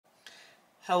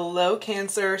Hello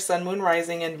Cancer, Sun, Moon,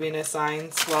 Rising, and Venus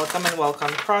signs. Welcome and welcome,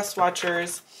 cross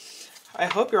watchers. I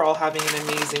hope you're all having an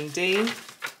amazing day.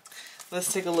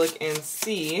 Let's take a look and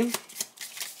see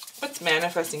what's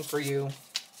manifesting for you.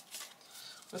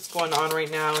 What's going on right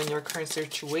now in your current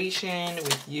situation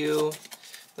with you,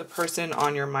 the person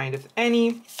on your mind, if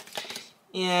any,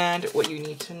 and what you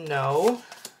need to know.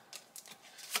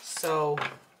 So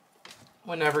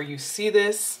whenever you see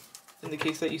this, in the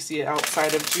case that you see it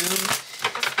outside of June,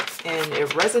 and it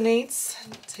resonates,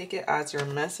 take it as your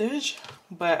message.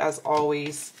 But as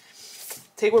always,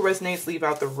 take what resonates, leave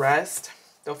out the rest.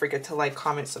 Don't forget to like,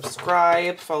 comment,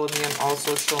 subscribe. Follow me on all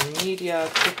social media,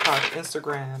 TikTok,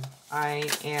 Instagram. I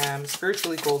am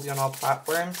Spiritually Goldie on all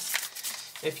platforms.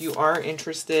 If you are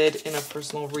interested in a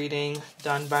personal reading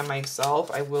done by myself,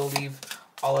 I will leave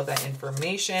all of that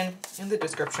information in the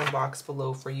description box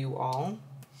below for you all.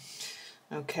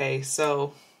 Okay,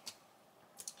 so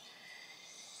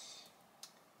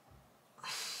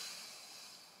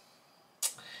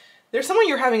there's someone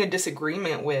you're having a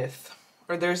disagreement with,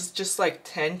 or there's just like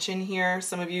tension here.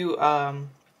 Some of you,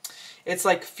 it's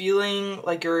like feeling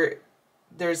like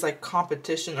there's like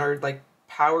competition or like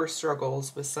power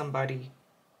struggles with somebody.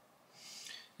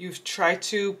 You've tried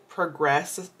to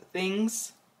progress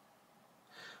things,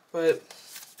 but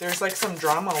there's like some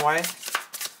drama. Why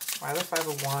the Five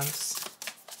of Wands?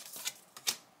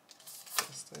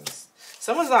 What's this?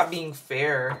 Someone's not being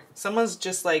fair. Someone's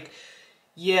just like,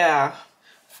 yeah.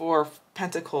 Four of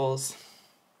Pentacles.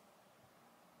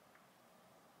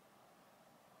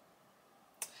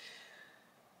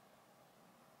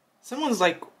 Someone's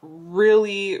like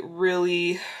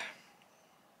really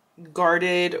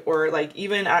guarded, or like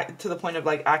even to the point of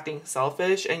like acting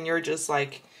selfish, and you're just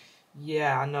like,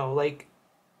 yeah, no, like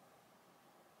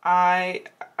I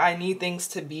need things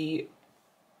to be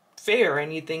fair. I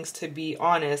need things to be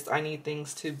honest. I need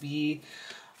things to be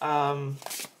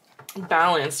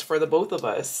balanced for the both of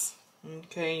us.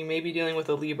 Okay, you may be dealing with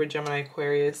a Libra, Gemini,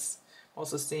 Aquarius.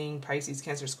 Also seeing Pisces,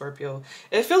 Cancer, Scorpio.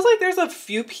 It feels like there's a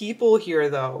few people here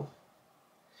though.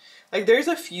 Like there's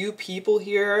a few people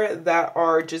here that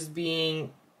are just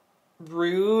being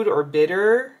rude or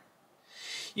bitter.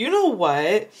 You know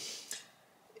what?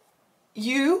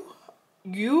 You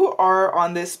are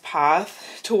on this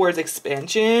path towards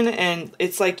expansion, and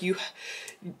it's like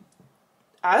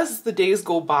as the days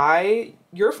go by,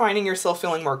 you're finding yourself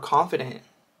feeling more confident.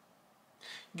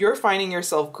 You're finding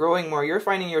yourself growing more. You're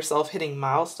finding yourself hitting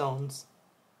milestones.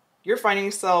 You're finding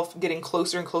yourself getting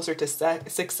closer and closer to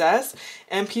success.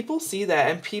 And people see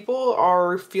that, and people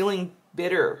are feeling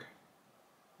bitter.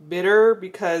 Bitter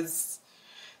because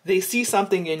they see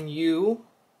something in you.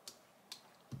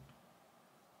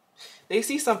 They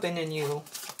see something in you.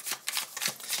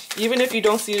 Even if you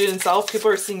don't see it in self,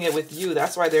 people are seeing it with you.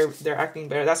 That's why they're acting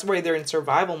better. That's why they're in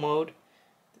survival mode.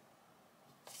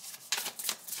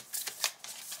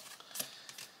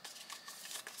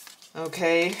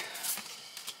 Okay.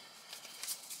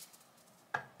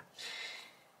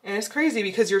 And it's crazy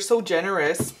because you're so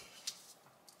generous.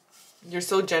 You're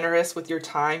so generous with your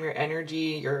time, your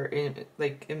energy, your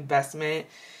investment.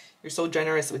 You're so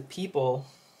generous with people.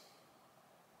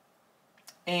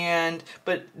 And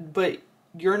but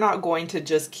you're not going to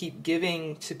just keep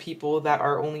giving to people that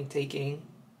are only taking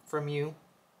from you.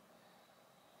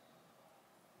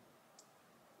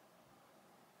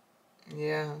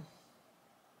 Yeah.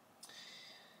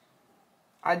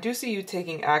 I do see you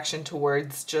taking action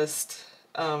towards just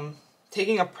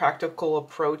taking a practical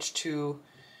approach to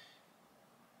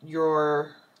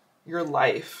your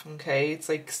life, okay? It's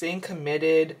like staying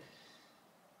committed,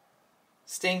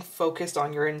 staying focused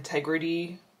on your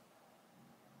integrity,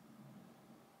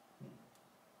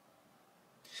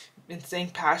 and staying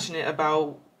passionate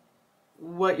about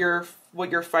what you're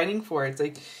fighting for. It's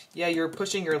like, yeah, you're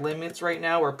pushing your limits right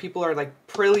now, where people are like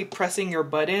really pressing your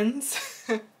buttons.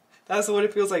 That's what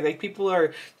it feels like. Like people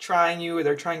are trying you, or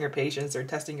they're trying your patience, they're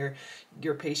testing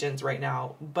your patience right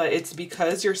now. But it's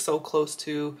because you're so close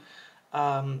to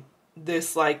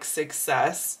this like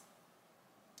success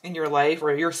in your life,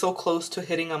 or you're so close to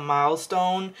hitting a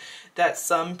milestone, that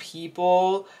some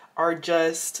people are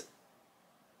just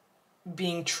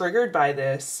being triggered by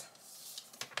this.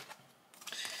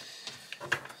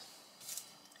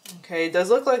 Okay, it does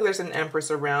look like there's an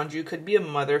Empress around you. Could be a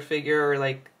mother figure, or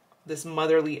like this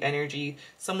motherly energy.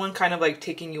 Someone kind of like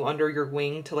taking you under your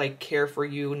wing to like care for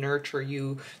you, nurture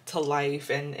you to life,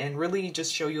 and really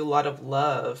just show you a lot of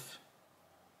love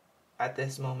at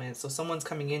this moment. So someone's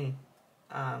coming in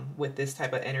with this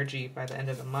type of energy by the end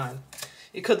of the month.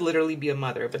 It could literally be a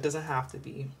mother, but doesn't have to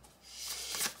be.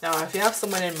 Now, if you have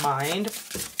someone in mind,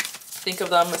 think of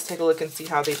them. Let's take a look and see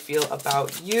how they feel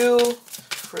about you,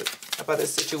 about the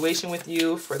situation with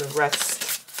you for the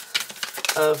rest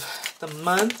of the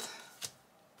month.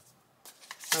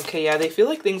 Okay, yeah, they feel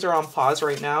like things are on pause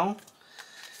right now.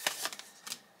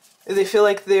 They feel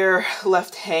like they're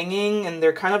left hanging and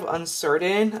they're kind of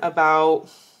uncertain about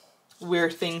where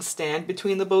things stand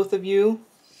between the both of you.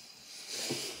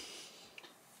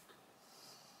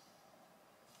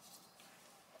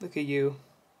 Look at you.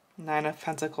 9 of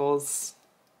Pentacles.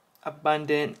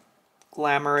 Abundant,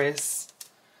 glamorous,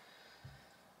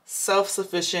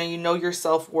 self-sufficient. You know your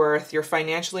self-worth. You're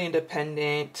financially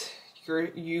independent. You're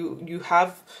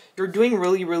doing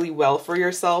really, really well for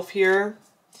yourself here.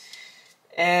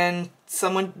 And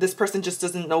this person just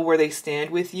doesn't know where they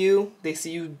stand with you. They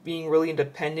see you being really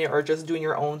independent or just doing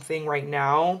your own thing right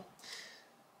now.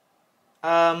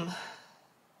 But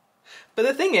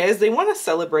the thing is, they want to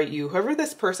celebrate you. Whoever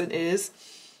this person is,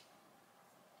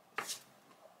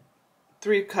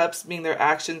 3 of Cups being their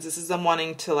actions. This is them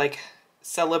wanting to like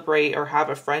celebrate or have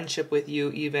a friendship with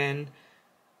you, even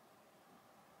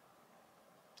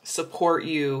support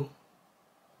you,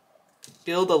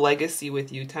 build a legacy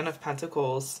with you. 10 of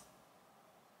Pentacles.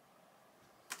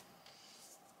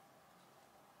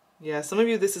 Yeah, some of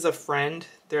you, this is a friend.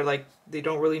 They're like, they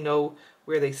don't really know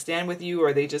where they stand with you,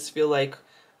 or they just feel like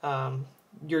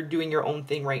you're doing your own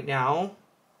thing right now,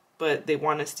 but they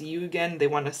want to see you again. They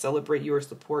want to celebrate you or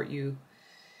support you.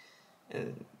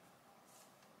 And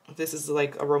this is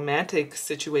like a romantic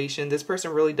situation. This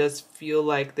person really does feel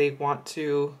like they want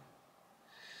to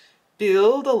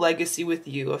build a legacy with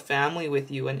you, a family with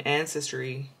you, an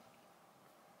ancestry,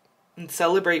 and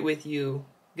celebrate with you,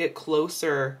 get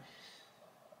closer.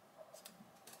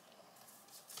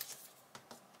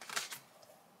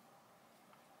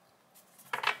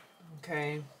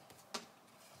 Okay.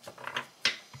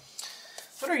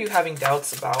 What are you having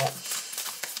doubts about?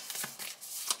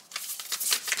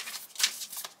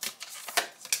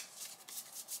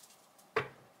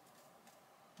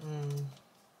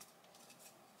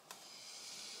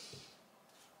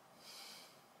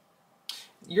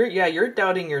 You're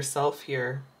doubting yourself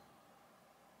here.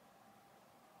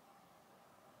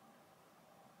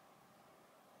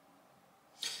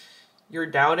 You're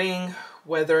doubting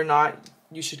whether or not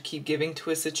you should keep giving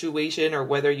to a situation or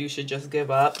whether you should just give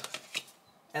up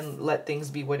and let things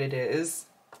be what it is.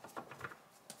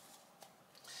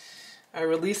 I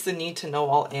release the need to know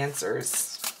all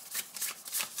answers.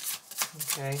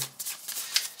 Okay.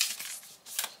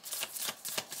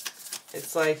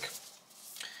 It's like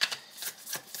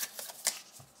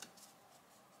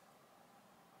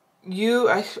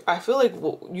I feel like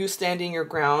you standing your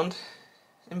ground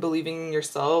and believing in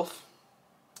yourself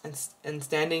and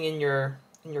standing in your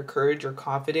courage, your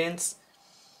confidence.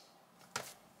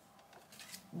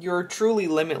 You're truly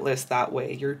limitless that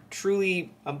way. You're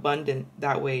truly abundant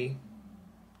that way.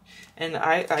 And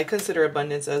I consider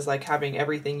abundance as like having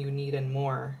everything you need and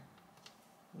more,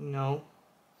 you know?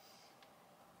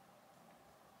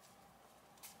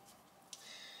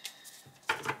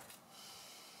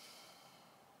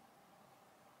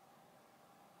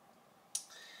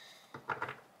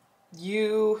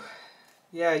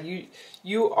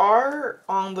 You are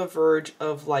on the verge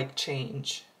of like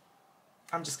change.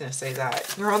 I'm just gonna say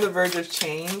that. You're on the verge of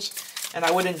change, and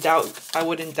I wouldn't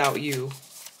doubt you.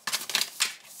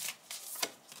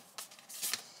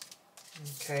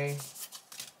 Okay.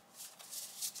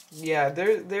 Yeah,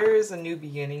 there is a new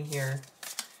beginning here.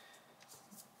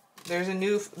 There's a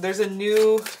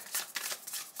new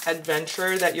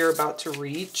adventure that you're about to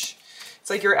reach. It's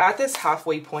like you're at this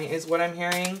halfway point is what I'm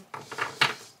hearing.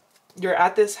 You're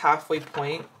at this halfway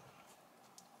point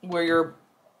where you're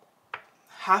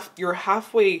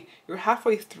halfway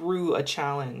through a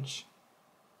challenge.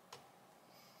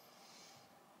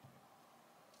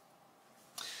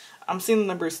 I'm seeing the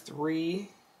numbers 3,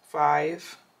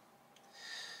 5.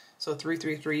 So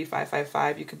 333,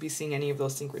 555. You could be seeing any of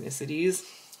those synchronicities.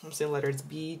 I'm seeing letters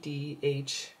B, D,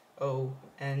 H, O,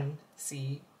 N,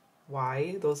 C,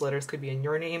 Y. Those letters could be in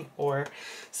your name or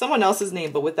someone else's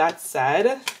name. But with that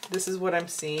said, this is what I'm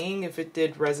seeing. If it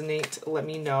did resonate, let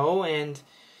me know. And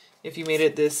if you made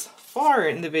it this far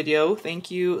in the video, thank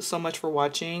you so much for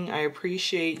watching. I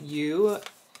appreciate you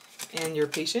and your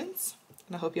patience.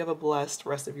 And I hope you have a blessed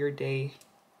rest of your day.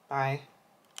 Bye.